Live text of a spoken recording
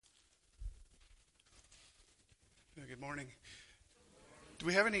morning. Do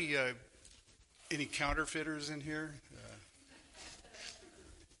we have any counterfeiters in here?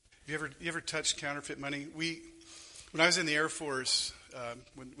 You ever touched counterfeit money? When I was in the Air Force,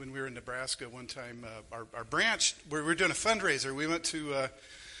 when we were in Nebraska one time, our branch, we were doing a fundraiser. We went to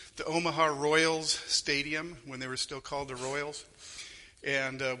the Omaha Royals Stadium when they were still called the Royals,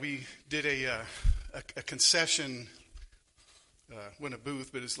 and we did a concession. Wasn't a booth,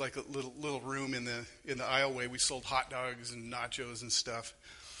 but it's like a little room in the aisleway. We sold hot dogs and nachos and stuff,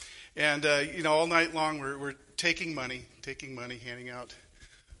 and all night long we're taking money, handing out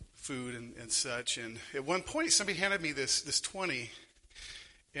food and such. And at one point, somebody handed me this 20,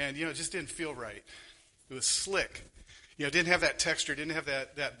 and it just didn't feel right. It was slick, it didn't have that texture, didn't have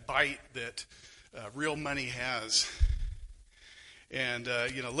that bite that real money has. And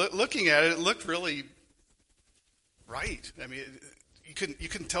looking at it, it looked really right. I mean, you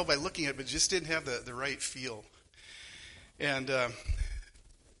couldn't tell by looking at it, but it just didn't have the right feel. And I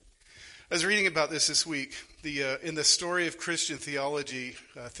was reading about this week. In the Story of Christian Theology,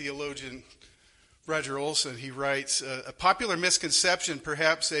 theologian Roger Olson, he writes, a popular misconception,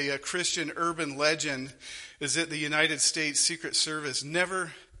 perhaps a Christian urban legend, is that the United States Secret Service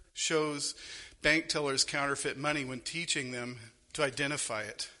never shows bank tellers counterfeit money when teaching them to identify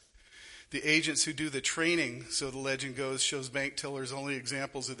it. The agents who do the training, so the legend goes, shows bank tellers only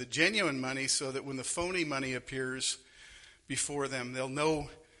examples of the genuine money so that when the phony money appears before them, they'll know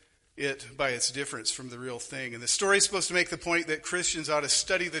it by its difference from the real thing. And the story is supposed to make the point that Christians ought to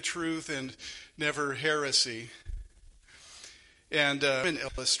study the truth and never heresy. And in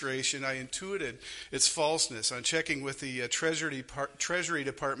illustration, I intuited its falseness on checking with the Treasury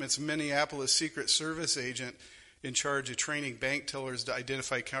Department's Minneapolis Secret Service agent in charge of training bank tellers to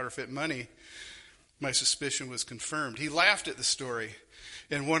identify counterfeit money. My suspicion was confirmed. He laughed at the story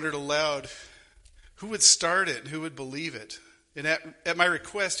and wondered aloud who would start it and who would believe it. And at my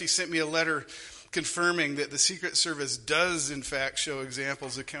request, he sent me a letter confirming that the Secret Service does, in fact, show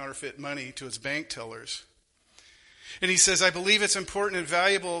examples of counterfeit money to its bank tellers. And he says, I believe it's important and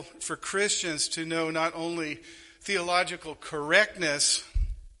valuable for Christians to know not only theological correctness,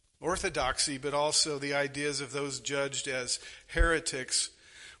 orthodoxy, but also the ideas of those judged as heretics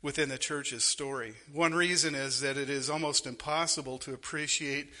within the church's story. One reason is that it is almost impossible to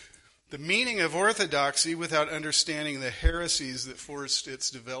appreciate the meaning of orthodoxy without understanding the heresies that forced its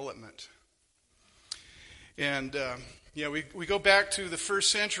development. And we go back to the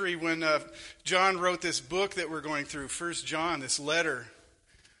first century when John wrote this book that we're going through, 1 John, this letter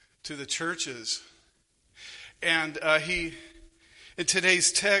to the churches. And in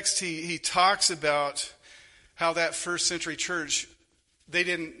today's text, he talks about how that first century church, they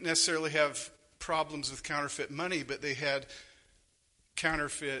didn't necessarily have problems with counterfeit money, but they had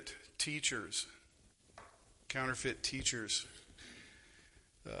counterfeit teachers.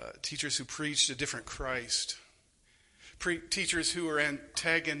 Teachers who preached a different Christ. Teachers who were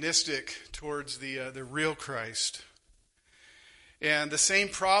antagonistic towards the real Christ. And the same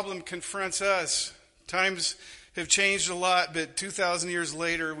problem confronts us. Times have changed a lot, but 2,000 years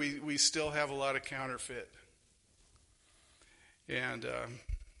later, we still have a lot of counterfeit. And,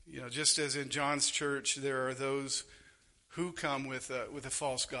 just as in John's church, there are those who come with a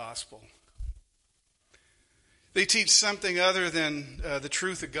false gospel. They teach something other than the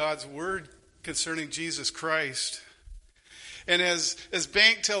truth of God's word concerning Jesus Christ. And as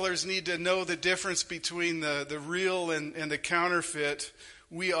bank tellers need to know the difference between the real and the counterfeit,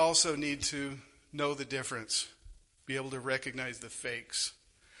 we also need to know the difference. Be able to recognize the fakes.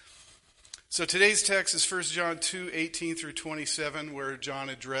 So today's text is 1 John 2:18 through 27, where John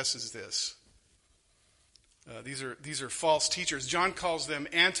addresses this. These are false teachers. John calls them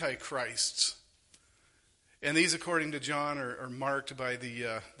antichrists. And these, according to John, are marked by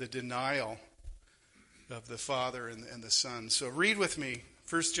the denial of the Father and the Son. So read with me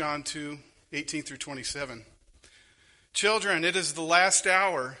 1 John 2:18 through 27. Children, it is the last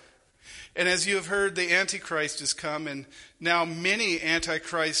hour. And as you have heard, the Antichrist has come, and now many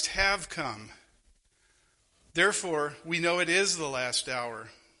Antichrists have come. Therefore, we know it is the last hour.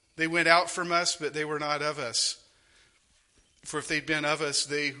 They went out from us, but they were not of us. For if they'd been of us,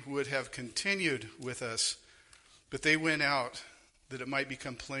 they would have continued with us. But they went out, that it might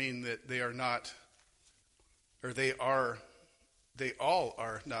become plain that they are not, or they all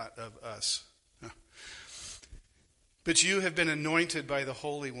are not of us. But you have been anointed by the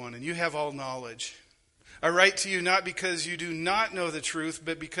Holy One, and you have all knowledge. I write to you not because you do not know the truth,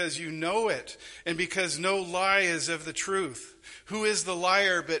 but because you know it, and because no lie is of the truth. Who is the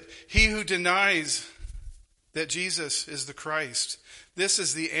liar but he who denies that Jesus is the Christ? This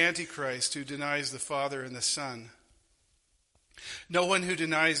is the Antichrist who denies the Father and the Son. No one who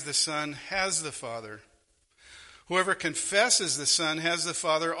denies the Son has the Father. Whoever confesses the Son has the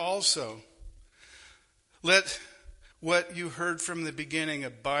Father also. Let what you heard from the beginning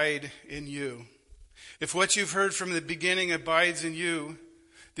abide in you. If what you've heard from the beginning abides in you,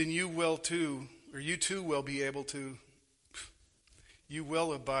 then you will too, or you too will be able to. You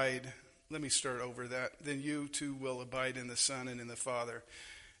will abide. Let me start over that. Then you too will abide in the Son and in the Father.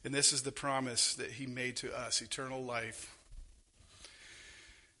 And this is the promise that he made to us, eternal life.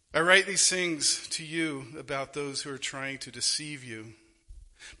 I write these things to you about those who are trying to deceive you.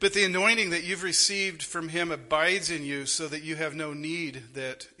 But the anointing that you've received from him abides in you, so that you have no need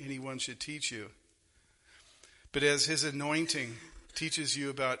that anyone should teach you. But as his anointing teaches you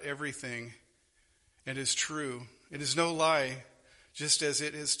about everything and is true, it is no lie, just as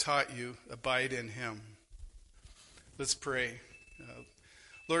it has taught you, abide in him. Let's pray.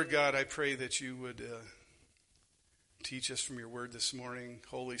 Lord God, I pray that you would teach us from your word this morning.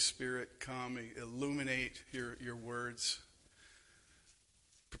 Holy Spirit, come, illuminate your words.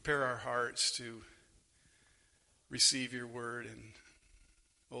 Prepare our hearts to receive your word and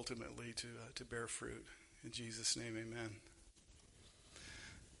ultimately to bear fruit. In Jesus' name, amen.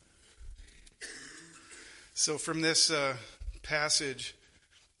 So from this passage,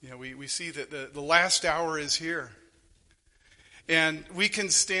 we see that the last hour is here. And we can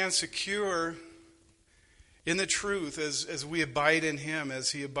stand secure in the truth as we abide in him,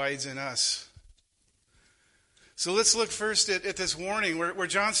 as he abides in us. So let's look first at this warning where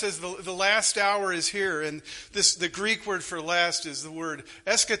John says the last hour is here. And the Greek word for last is the word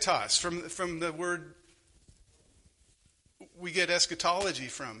eschatos, from the word we get eschatology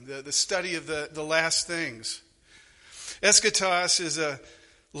from, the study of the last things. Eschatos is a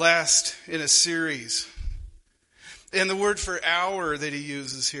last in a series. And the word for hour that he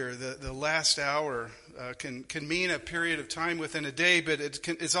uses here, the last hour, can mean a period of time within a day, but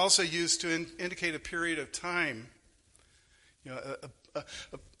it's also used to indicate a period of time,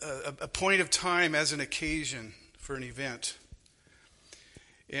 a point of time as an occasion for an event.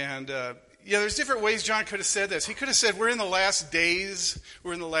 And there's different ways John could have said this. He could have said, we're in the last days,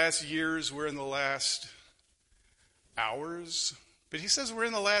 we're in the last years, we're in the last hours. But he says we're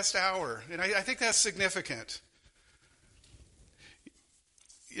in the last hour, and I think that's significant.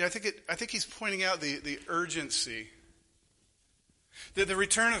 I think he's pointing out the urgency. That the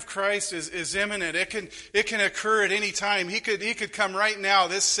return of Christ is imminent. It can occur at any time. He could come right now,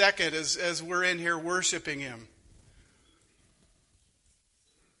 this second, as we're in here worshiping him.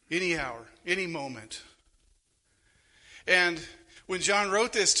 Any hour, any moment. And when John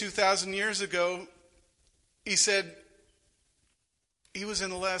wrote this 2,000 years ago, he said he was in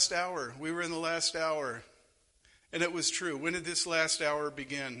the last hour. We were in the last hour. And it was true. When did this last hour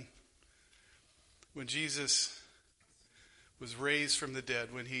begin? When Jesus was raised from the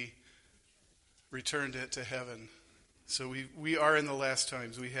dead, when he returned it to heaven. So we are in the last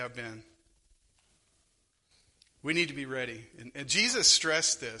times. We have been. We need to be ready. And Jesus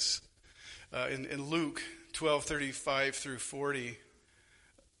stressed this in Luke 12:35 through 40.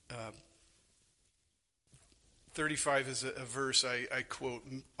 35 is a verse I quote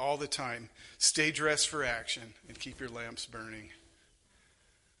all the time. Stay dressed for action and keep your lamps burning.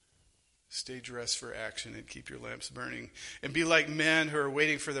 Stay dressed for action and keep your lamps burning. And be like men who are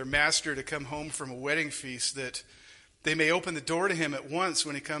waiting for their master to come home from a wedding feast, that they may open the door to him at once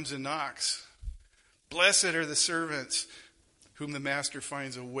when he comes and knocks. Blessed are the servants whom the master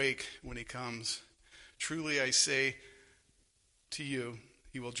finds awake when he comes. Truly I say to you,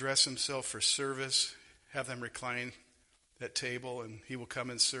 he will dress himself for service, have them recline at table, and he will come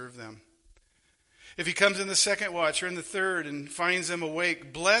and serve them. If he comes in the second watch or in the third and finds them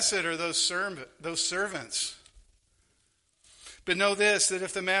awake, blessed are those servants. But know this, that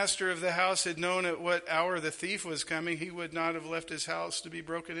if the master of the house had known at what hour the thief was coming, he would not have left his house to be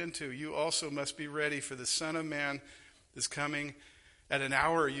broken into. You also must be ready, for the Son of Man is coming at an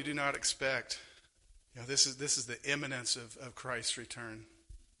hour you do not expect. This is the imminence of Christ's return.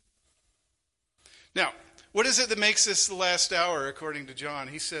 Now, what is it that makes this the last hour, according to John?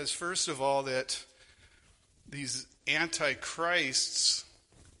 He says, first of all, that these antichrists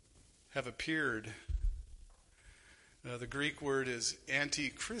have appeared. The Greek word is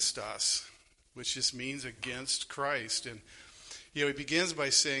antichristos, which just means against Christ. And he begins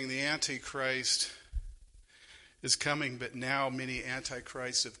by saying the Antichrist is coming, but now many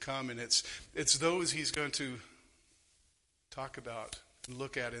antichrists have come, and it's those he's going to talk about and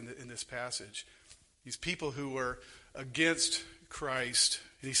look at in this passage. These people who were against Christ.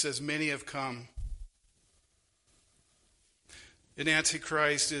 And he says, many have come. An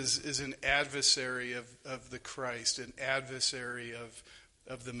antichrist is an adversary of the Christ, an adversary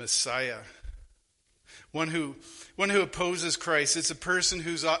of the Messiah. One who opposes Christ. It's a person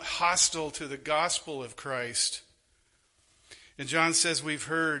who's hostile to the gospel of Christ. And John says we've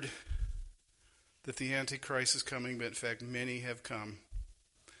heard that the Antichrist is coming, but in fact many have come.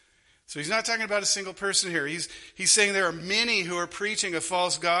 So he's not talking about a single person here. He's saying there are many who are preaching a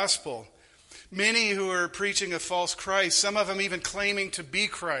false gospel. Many who are preaching a false Christ. Some of them even claiming to be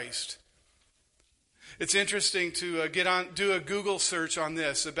Christ. It's interesting to do a Google search on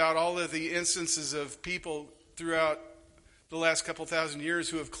this about all of the instances of people throughout the last couple thousand years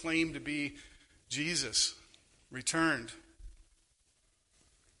who have claimed to be Jesus returned.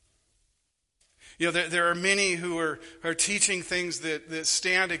 You know, there are many who are teaching things that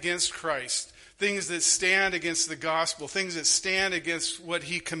stand against Christ, things that stand against the gospel, things that stand against what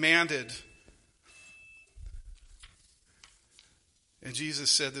he commanded. And Jesus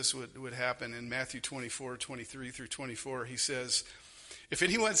said this would happen in Matthew 24, 23 through 24. He says, if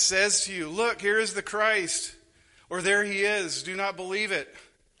anyone says to you, look, here is the Christ, or there he is, do not believe it.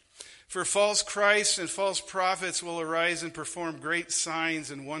 For false Christs and false prophets will arise and perform great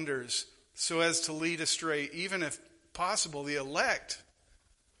signs and wonders, so as to lead astray, even if possible, the elect.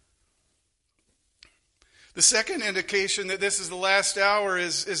 The second indication that this is the last hour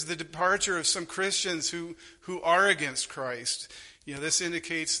is the departure of some Christians who are against Christ. You know, this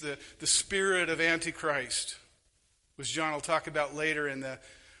indicates the spirit of Antichrist, which John will talk about later in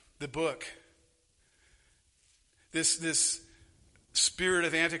the book. This spirit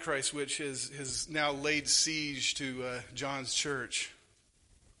of Antichrist, which has now laid siege to John's church.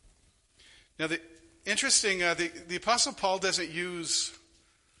 Now, the Apostle Paul doesn't use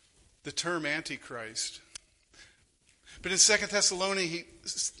the term Antichrist. But in 2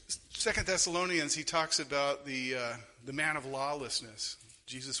 Thessalonians, he talks about the man of lawlessness.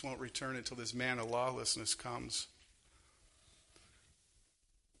 Jesus won't return until this man of lawlessness comes.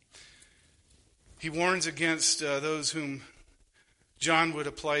 He warns against those whom John would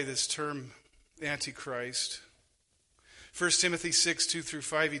apply this term Antichrist. 1 Timothy 6, 2 through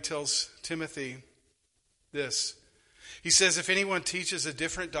 5, he tells Timothy this. He says, if anyone teaches a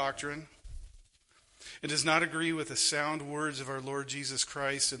different doctrine and does not agree with the sound words of our Lord Jesus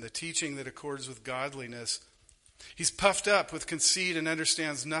Christ and the teaching that accords with godliness, he's puffed up with conceit and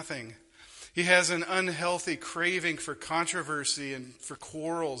understands nothing. He has an unhealthy craving for controversy and for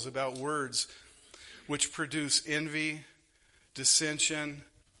quarrels about words, which produce envy, dissension,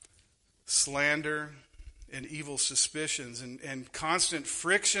 slander, and evil suspicions, and constant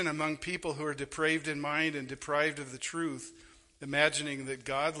friction among people who are depraved in mind and deprived of the truth, imagining that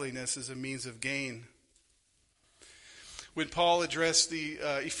godliness is a means of gain. When Paul addressed the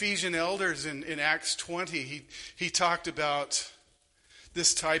Ephesian elders in Acts 20, he talked about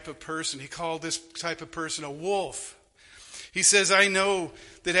this type of person. He called this type of person a wolf. He says, I know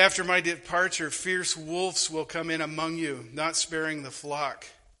that after my departure, fierce wolves will come in among you, not sparing the flock.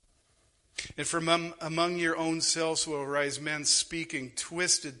 And from among your own selves will arise men speaking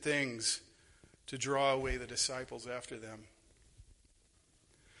twisted things to draw away the disciples after them.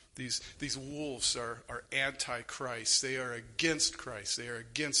 These wolves are anti-Christ. They are against Christ. They are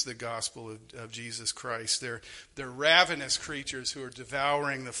against the gospel of Jesus Christ. They're ravenous creatures who are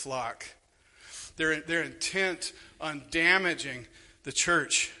devouring the flock. They're intent on damaging the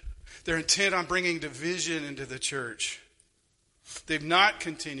church. They're intent on bringing division into the church. They've not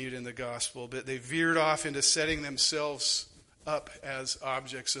continued in the gospel, but they veered off into setting themselves up as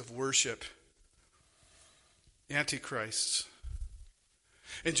objects of worship. Antichrists.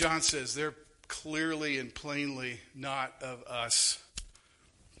 And John says they're clearly and plainly not of us.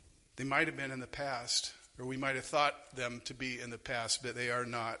 They might have been in the past, or we might have thought them to be in the past, but they are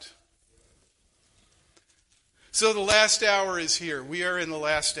not. So the last hour is here. We are in the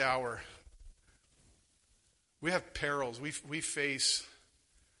last hour. We have perils. We face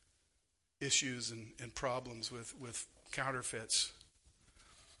issues and problems with counterfeits.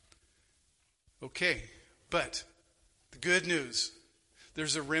 Okay, but the good news,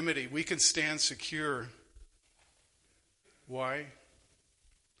 there's a remedy. We can stand secure. Why?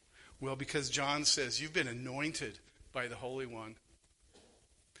 Well, because John says you've been anointed by the Holy One.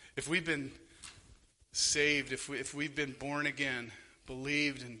 If we've been saved, if we've been born again,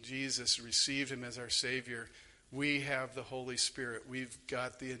 believed in Jesus, received him as our Savior, we have the Holy Spirit. We've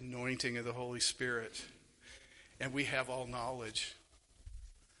got the anointing of the Holy Spirit. And we have all knowledge.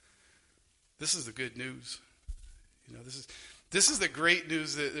 This is the good news. You know, this is the great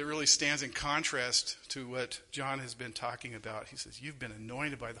news that really stands in contrast to what John has been talking about. He says, you've been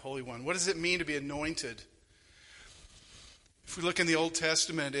anointed by the Holy One. What does it mean to be anointed? If we look in the Old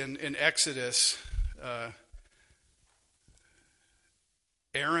Testament in Exodus,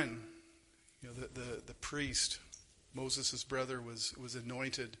 Aaron, the priest, Moses' brother, was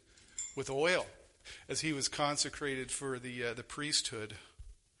anointed with oil as he was consecrated for the priesthood.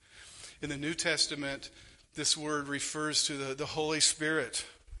 In the New Testament, this word refers to the Holy Spirit.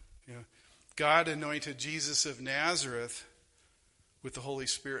 God anointed Jesus of Nazareth with the Holy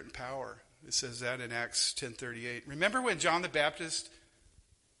Spirit and power. It says that in Acts 10:38. Remember when John the Baptist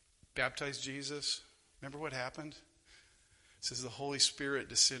baptized Jesus? Remember what happened? It says the Holy Spirit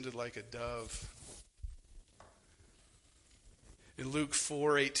descended like a dove. In Luke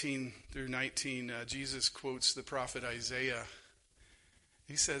 4:18 through 19, Jesus quotes the prophet Isaiah.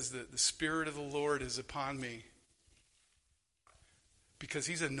 He says that the Spirit of the Lord is upon me because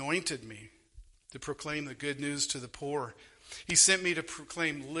he's anointed me to proclaim the good news to the poor. He sent me to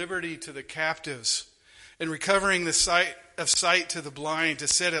proclaim liberty to the captives and recovering the sight to the blind, to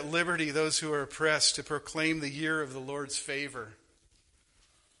set at liberty those who are oppressed, to proclaim the year of the Lord's favor.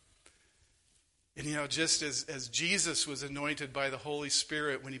 And just as Jesus was anointed by the Holy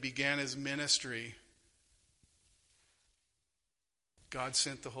Spirit when he began his ministry, God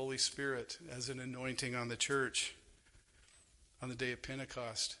sent the Holy Spirit as an anointing on the church on the day of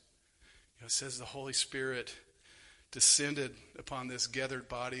Pentecost. It says the Holy Spirit descended upon this gathered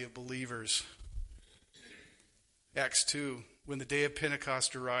body of believers. Acts 2, when the day of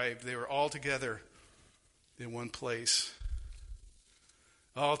Pentecost arrived, they were all together in one place.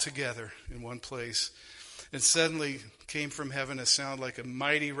 All together in one place. And suddenly came from heaven a sound like a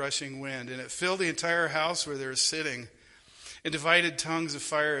mighty rushing wind, and it filled the entire house where they were sitting. And divided tongues of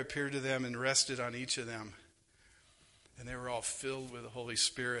fire appeared to them and rested on each of them. And they were all filled with the Holy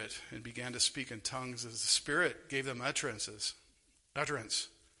Spirit and began to speak in tongues as the Spirit gave them utterance.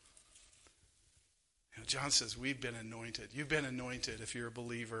 John says, we've been anointed. You've been anointed if you're a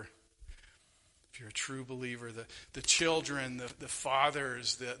believer. If you're a true believer. The children, the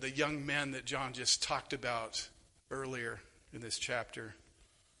fathers, the young men that John just talked about earlier in this chapter.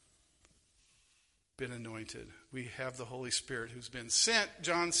 Been anointed. We have the Holy Spirit who's been sent,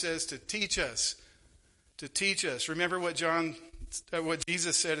 John says, to teach us. To teach us. Remember what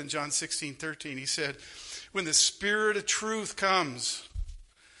Jesus said in John 16:13. He said, when the Spirit of truth comes,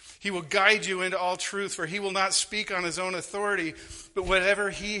 he will guide you into all truth, for he will not speak on his own authority, but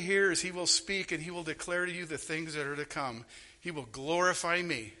whatever he hears, he will speak, and he will declare to you the things that are to come. He will glorify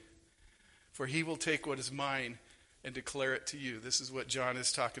me, for he will take what is mine and declare it to you. This is what John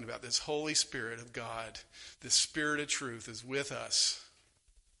is talking about. This Holy Spirit of God, this Spirit of truth is with us.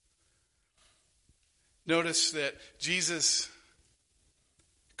 Notice that Jesus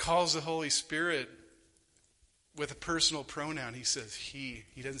calls the Holy Spirit with a personal pronoun. He says he.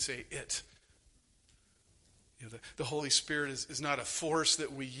 He doesn't say it. The Holy Spirit is not a force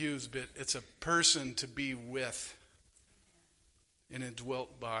that we use, but it's a person to be with and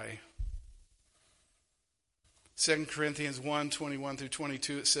indwelt by. 2 Corinthians 1:21 through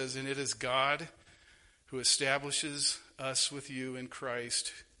 22, it says, and it is God who establishes us with you in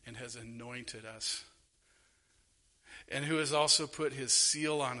Christ and has anointed us, and who has also put his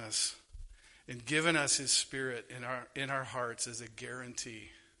seal on us and given us his Spirit in our hearts as a guarantee.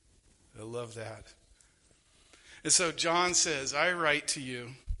 I love that. And so John says, I write to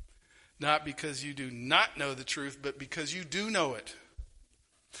you not because you do not know the truth, but because you do know it.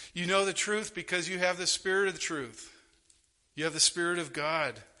 You know the truth because you have the Spirit of the truth. You have the Spirit of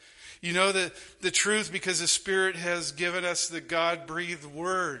God. You know the truth because the Spirit has given us the God-breathed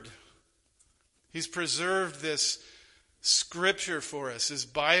Word. He's preserved this Scripture for us, his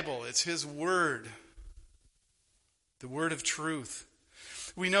Bible. It's his Word, the Word of truth.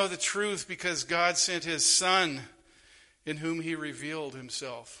 We know the truth because God sent his Son in whom he revealed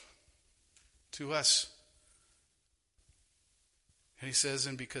himself to us. And he says,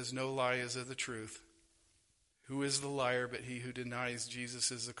 and because no lie is of the truth. Who is the liar but he who denies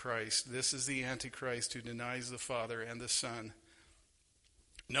Jesus is the Christ? This is the Antichrist who denies the Father and the Son.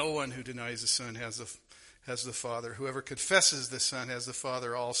 No one who denies the Son has the Father. Whoever confesses the Son has the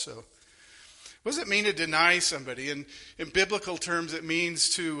Father also. What does it mean to deny somebody? In biblical terms, it means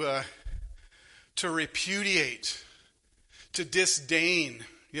to repudiate, to disdain.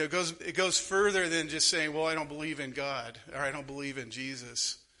 It goes further than just saying, well, I don't believe in God, or I don't believe in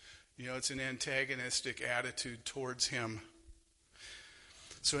Jesus. It's an antagonistic attitude towards him.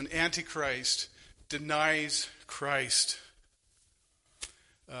 So an antichrist denies Christ.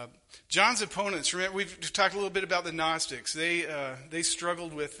 John's opponents, remember, we've talked a little bit about the Gnostics. They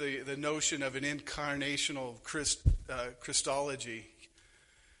struggled with the notion of an incarnational Christology.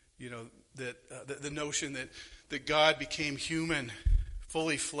 The notion that that God became human,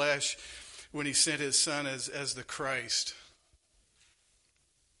 fully flesh, when he sent his son as the Christ.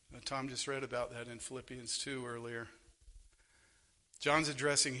 Now, Tom just read about that in Philippians 2 earlier. John's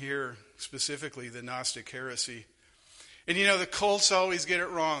addressing here specifically the Gnostic heresy. And you know, the cults always get it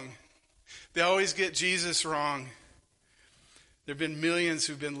wrong. They always get Jesus wrong. There have been millions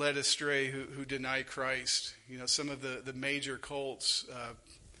who've been led astray who deny Christ. You know, some of the major cults,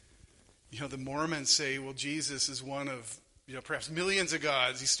 the Mormons say, well, Jesus is one of, perhaps millions of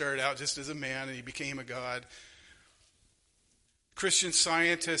gods. He started out just as a man and he became a god. Christian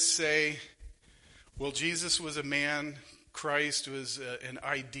scientists say, well, Jesus was a man. Christ was an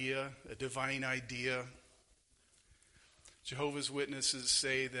idea, a divine idea. Jehovah's Witnesses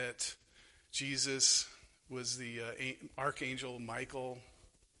say that Jesus was the Archangel Michael.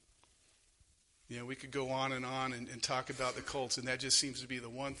 We could go on and talk about the cults, and that just seems to be the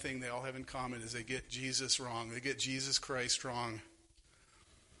one thing they all have in common is they get Jesus wrong. They get Jesus Christ wrong.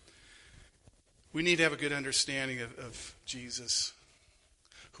 We need to have a good understanding of Jesus,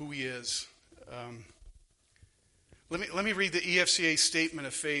 who he is. Let me read the EFCA statement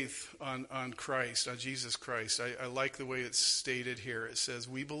of faith on Christ, on Jesus Christ. I like the way it's stated here. It says,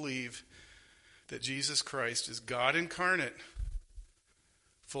 we believe that Jesus Christ is God incarnate,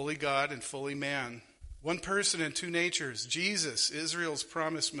 fully God and fully man. One person in two natures. Jesus, Israel's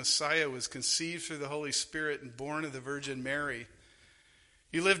promised Messiah, was conceived through the Holy Spirit and born of the Virgin Mary.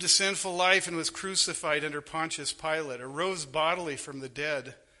 He lived a sinful life and was crucified under Pontius Pilate, arose bodily from the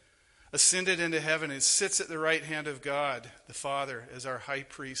dead, ascended into heaven, and sits at the right hand of God, the Father, as our high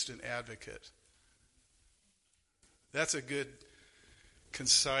priest and advocate. That's a good,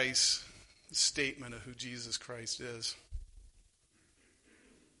 concise statement of who Jesus Christ is.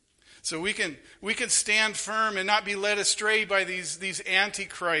 So we can stand firm and not be led astray by these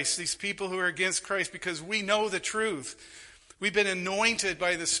antichrists, these people who are against Christ, because we know the truth. We've been anointed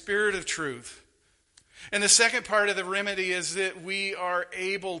by the Spirit of truth. And the second part of the remedy is that we are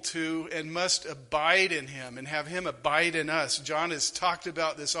able to and must abide in him and have him abide in us. John has talked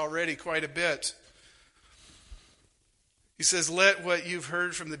about this already quite a bit. He says, let what you've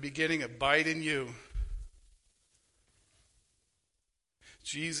heard from the beginning abide in you.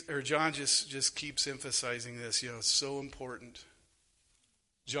 John just keeps emphasizing this. It's so important.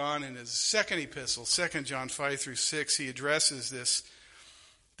 John, in his second epistle, 2 John 5-6, he addresses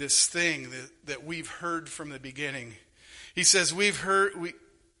this thing that we've heard from the beginning. He says, we've heard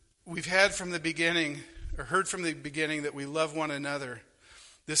from the beginning that we love one another.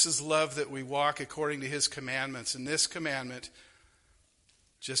 This is love, that we walk according to his commandments. And this commandment,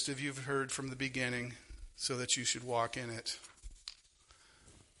 just as you've heard from the beginning, so that you should walk in it.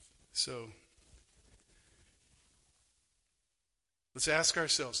 So, let's ask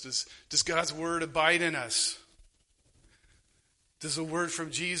ourselves, does God's word abide in us? Does the word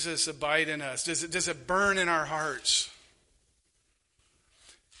from Jesus abide in us? Does it burn in our hearts?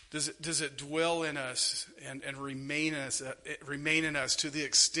 Does it dwell in us and remain in us to the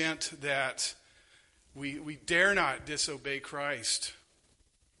extent that we dare not disobey Christ?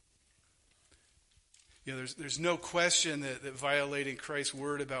 There's no question that violating Christ's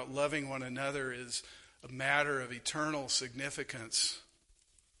word about loving one another is a matter of eternal significance.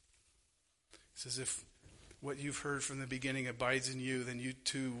 It says, if what you've heard from the beginning abides in you, then you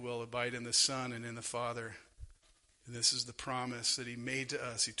too will abide in the Son and in the Father. And this is the promise that he made to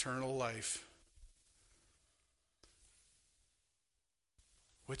us, eternal life.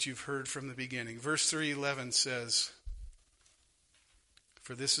 What you've heard from the beginning. Verse 3:11 says,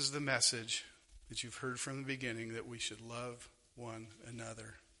 for this is the message that you've heard from the beginning, that we should love one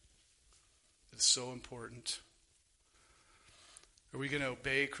another. It's so important. Are we going to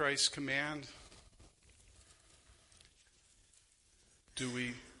obey Christ's command? Do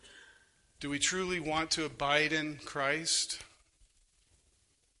we truly want to abide in Christ?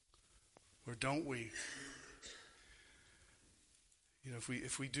 Or don't we?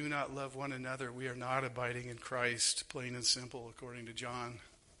 If we do not love one another, we are not abiding in Christ, plain and simple, according to John.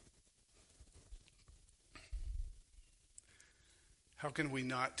 How can we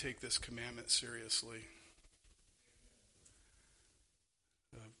not take this commandment seriously?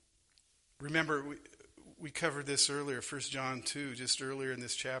 Remember, we covered this earlier, 1 John 2, just earlier in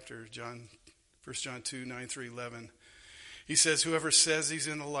this chapter, 1 John 2, 9-11. He says, whoever says he's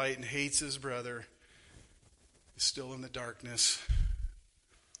in the light and hates his brother is still in the darkness.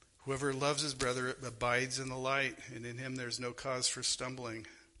 Whoever loves his brother abides in the light, and in him there's no cause for stumbling.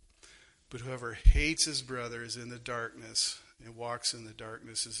 But whoever hates his brother is in the darkness and walks in the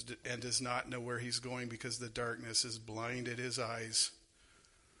darkness and does not know where he's going, because the darkness has blinded his eyes.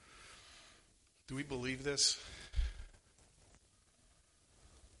 Do we believe this?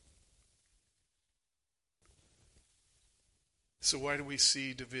 So why do we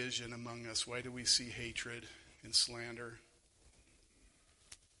see division among us? Why do we see hatred and slander?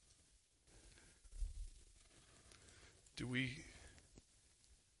 Do we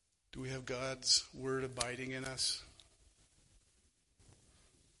have God's word abiding in us?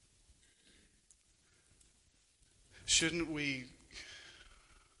 Shouldn't we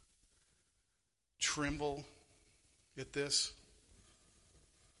tremble at this?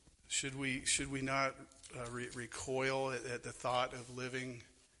 Should we not recoil at the thought of living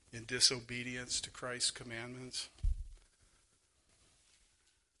in disobedience to Christ's commandments?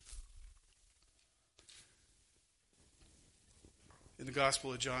 In the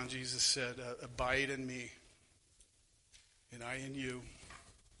Gospel of John, Jesus said, "Abide in me, and I in you.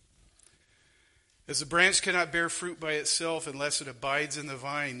 As the branch cannot bear fruit by itself unless it abides in the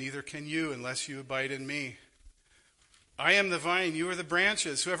vine, neither can you unless you abide in me. I am the vine, you are the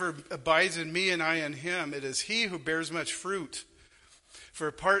branches. Whoever abides in me and I in him, it is he who bears much fruit. For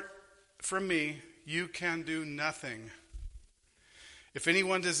apart from me, you can do nothing. If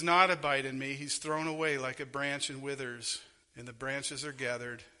anyone does not abide in me, he's thrown away like a branch and withers, and the branches are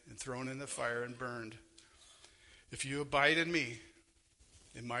gathered and thrown in the fire and burned. If you abide in me,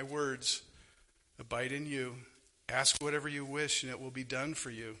 and my words abide in you, ask whatever you wish, and it will be done for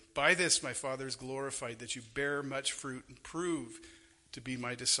you. By this my Father is glorified, that you bear much fruit and prove to be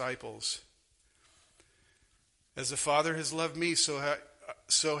my disciples. As the Father has loved me, so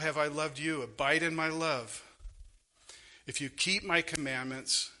have I loved you. Abide in my love. If you keep my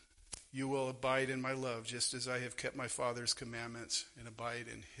commandments, you will abide in my love, just as I have kept my Father's commandments and abide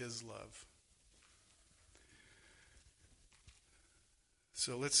in his love."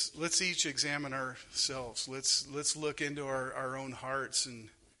 So let's each examine ourselves. Let's look into our own hearts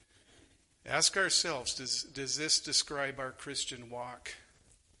and ask ourselves, does this describe our Christian walk?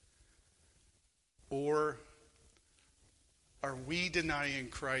 Or are we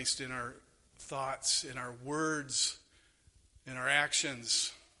denying Christ in our thoughts, in our words, in our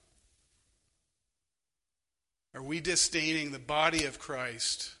actions? Are we disdaining the body of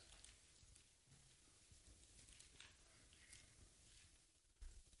Christ?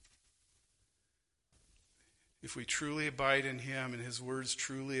 If we truly abide in him and his words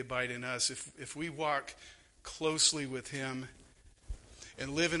truly abide in us, if we walk closely with him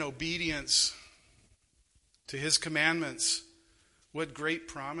and live in obedience to his commandments, what great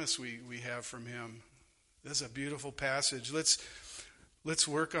promise we have from him. This is a beautiful passage. Let's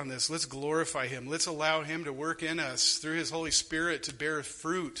work on this. Let's glorify him. Let's allow him to work in us through his Holy Spirit to bear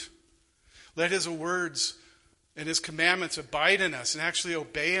fruit. Let his words and his commandments abide in us and actually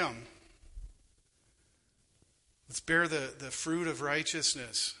obey them. Let's bear the fruit of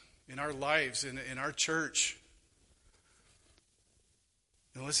righteousness in our lives, in our church.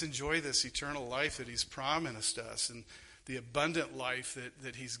 And let's enjoy this eternal life that he's promised us and the abundant life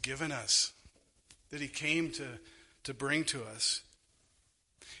that he's given us, that he came to bring to us.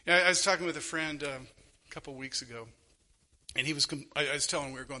 I was talking with a friend a couple weeks ago, and I was telling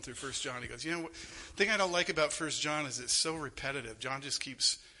him we were going through 1 John. He goes, the thing I don't like about 1 John is it's so repetitive. John just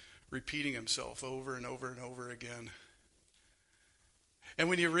keeps repeating himself over and over and over again. And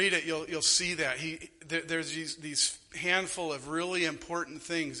when you read it, you'll see that there's these handful of really important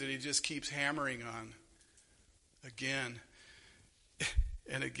things that he just keeps hammering on again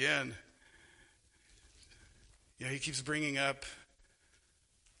and again. He keeps bringing up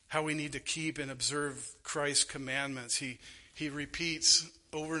how we need to keep and observe Christ's commandments. He repeats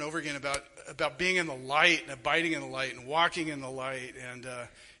over and over again about being in the light and abiding in the light and walking in the light. And,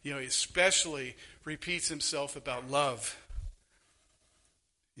 he especially repeats himself about love.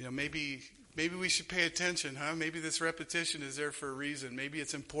 Maybe we should pay attention, huh? Maybe this repetition is there for a reason. Maybe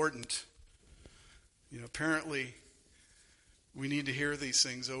it's important. Apparently we need to hear these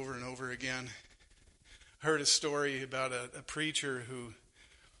things over and over again. I heard a story about a preacher who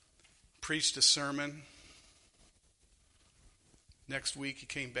preached a sermon. Next week he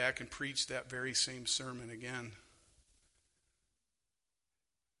came back and preached that very same sermon again.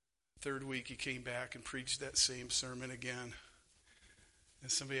 Third week he came back and preached that same sermon again.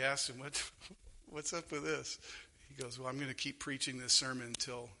 And somebody asked him, what's up with this? He goes, I'm going to keep preaching this sermon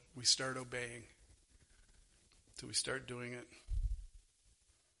until we start obeying, until we start doing it.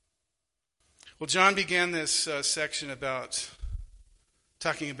 Well, John began this section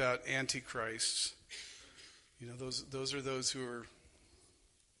talking about antichrists. Those are those who are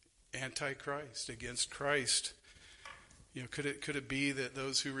anti-Christ, against Christ. Could it be that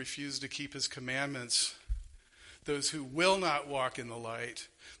those who refuse to keep his commandments, those who will not walk in the light,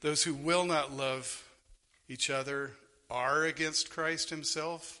 those who will not love each other, are against Christ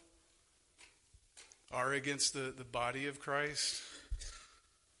himself? are against the body of Christ.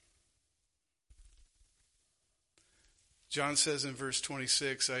 John says in verse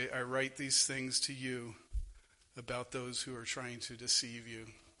 26, I write these things to you about those who are trying to deceive you.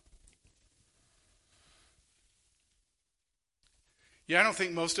 Yeah, I don't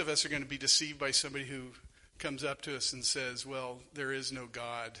think most of us are going to be deceived by somebody who comes up to us and says, well, there is no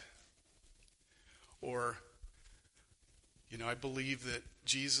God. Or, I believe that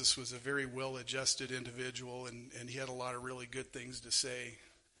Jesus was a very well-adjusted individual and he had a lot of really good things to say.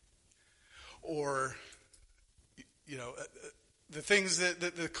 Or, the things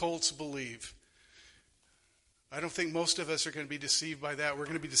that the cults believe. I don't think most of us are going to be deceived by that. We're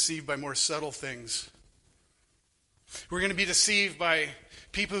going to be deceived by more subtle things. We're going to be deceived by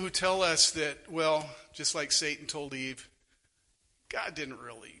people who tell us that, well, just like Satan told Eve, God didn't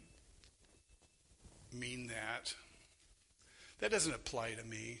really mean that. That doesn't apply to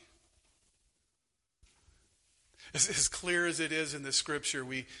me. As clear as it is in the scripture,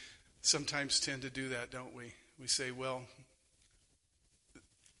 we sometimes tend to do that, don't we? We say, well,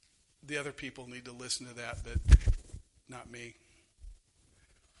 the other people need to listen to that, but not me.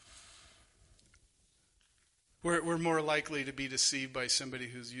 We're more likely to be deceived by somebody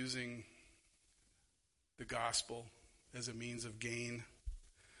who's using the gospel as a means of gain,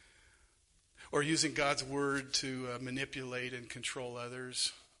 or using God's word to manipulate and control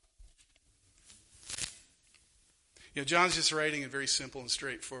others. John's just writing in very simple and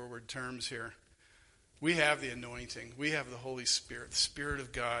straightforward terms here. We have the anointing. We have the Holy Spirit, the Spirit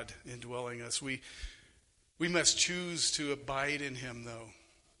of God indwelling us. We must choose to abide in him, though.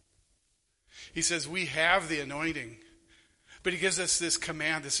 He says we have the anointing, but he gives us this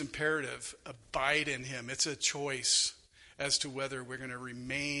command, this imperative, abide in him. It's a choice as to whether we're going to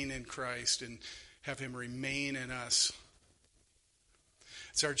remain in Christ and have him remain in us.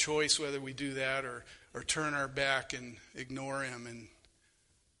 It's our choice whether we do that or turn our back and ignore him and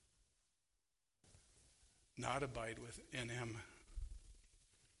not abide in him.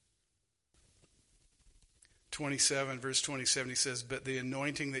 27, verse 27, he says, but the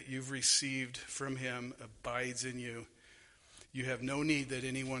anointing that you've received from him abides in you. You have no need that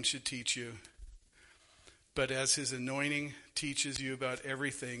anyone should teach you. But as his anointing teaches you about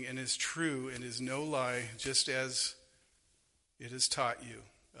everything and is true and is no lie, just as it has taught you,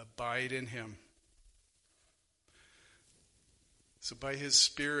 abide in him. So by his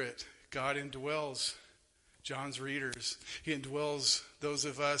Spirit, God indwells John's readers. He indwells those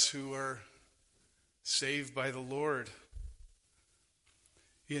of us who are saved by the Lord.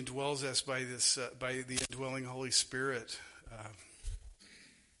 He indwells us by the indwelling Holy Spirit,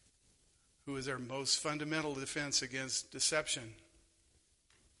 who is our most fundamental defense against deception.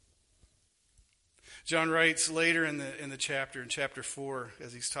 John writes later in the chapter, in chapter 4,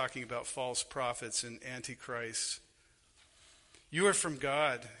 as he's talking about false prophets and antichrists, you are from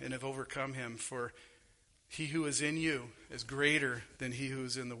God and have overcome him, for he who is in you is greater than he who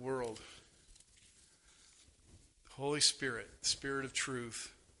is in the world. Holy Spirit, Spirit of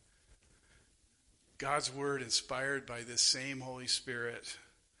truth, God's word inspired by this same Holy Spirit,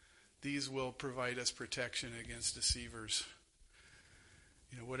 these will provide us protection against deceivers.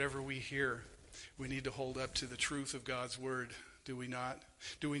 Whatever we hear, we need to hold up to the truth of God's word, do we not?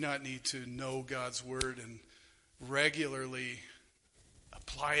 Do we not need to know God's word and regularly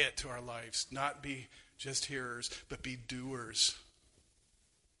apply it to our lives? Not be just hearers, but be doers.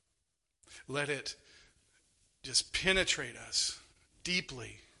 Let it just penetrate us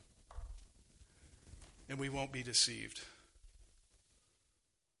deeply, and we won't be deceived.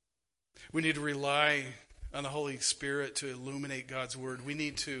 We need to rely on the Holy Spirit to illuminate God's word. We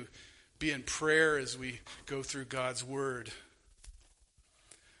need to be in prayer as we go through God's word.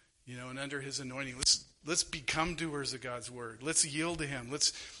 And under his anointing, let's become doers of God's word. Let's yield to him.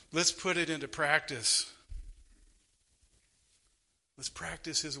 Let's put it into practice. Let's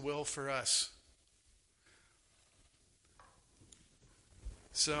practice his will for us.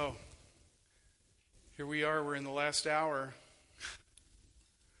 So, here we are. We're in the last hour.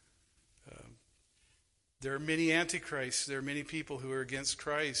 There are many antichrists. There are many people who are against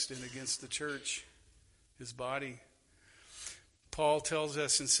Christ and against the church, his body. Paul tells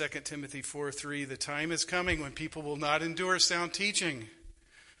us in 2 Timothy 4:3, the time is coming when people will not endure sound teaching,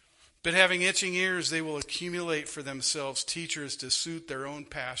 but having itching ears, they will accumulate for themselves teachers to suit their own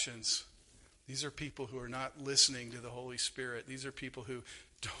passions. These are people who are not listening to the Holy Spirit. These are people who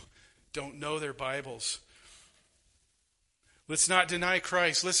don't know their Bibles. Let's not deny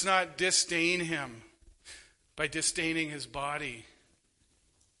Christ. Let's not disdain him by disdaining his body.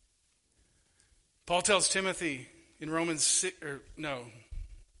 Paul tells Timothy in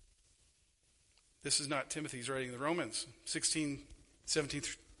This is not Timothy's writing, the Romans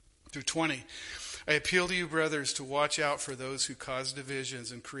 16:17 through 20. I appeal to you, brothers, to watch out for those who cause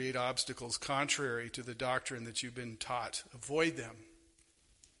divisions and create obstacles contrary to the doctrine that you've been taught. Avoid them.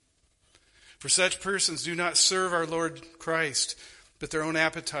 For such persons do not serve our Lord Christ, but their own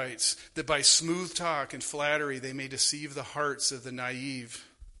appetites, that by smooth talk and flattery they may deceive the hearts of the naive.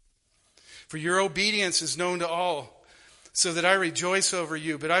 For your obedience is known to all, so that I rejoice over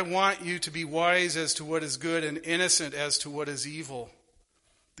you. But I want you to be wise as to what is good and innocent as to what is evil.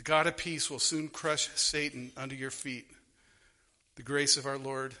 The God of peace will soon crush Satan under your feet. The grace of our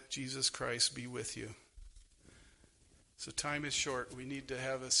Lord Jesus Christ be with you. So time is short. We need to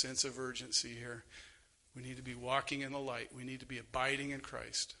have a sense of urgency here. We need to be walking in the light. We need to be abiding in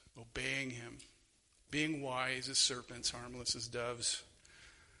Christ, obeying him, being wise as serpents, harmless as doves.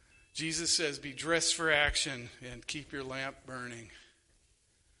 Jesus says, be dressed for action and keep your lamp burning.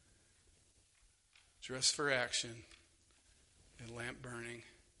 Dress for action and lamp burning.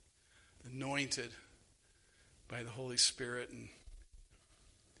 Anointed by the Holy Spirit. And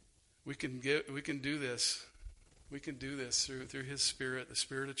we can do this. We can do this through his Spirit, the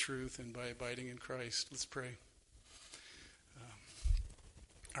Spirit of truth, and by abiding in Christ. Let's pray.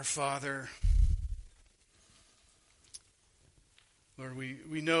 Our Father, Lord,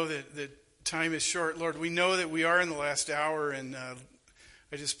 we know that time is short. Lord, we know that we are in the last hour, and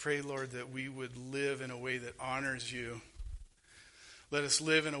I just pray, Lord, that we would live in a way that honors you. Let us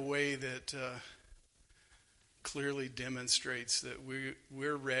live in a way that clearly demonstrates that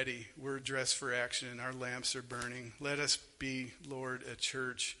we're ready, we're dressed for action, and our lamps are burning. Let us be, Lord, a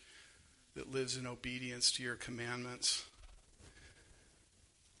church that lives in obedience to your commandments.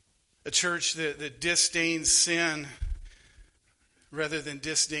 A church that disdains sin rather than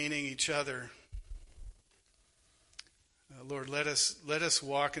disdaining each other. Lord, let us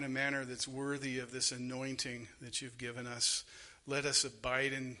walk in a manner that's worthy of this anointing that you've given us. Let us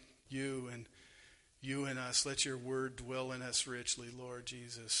abide in you and you in us. Let your word dwell in us richly, Lord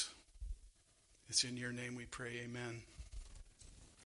Jesus. It's in your name we pray. Amen.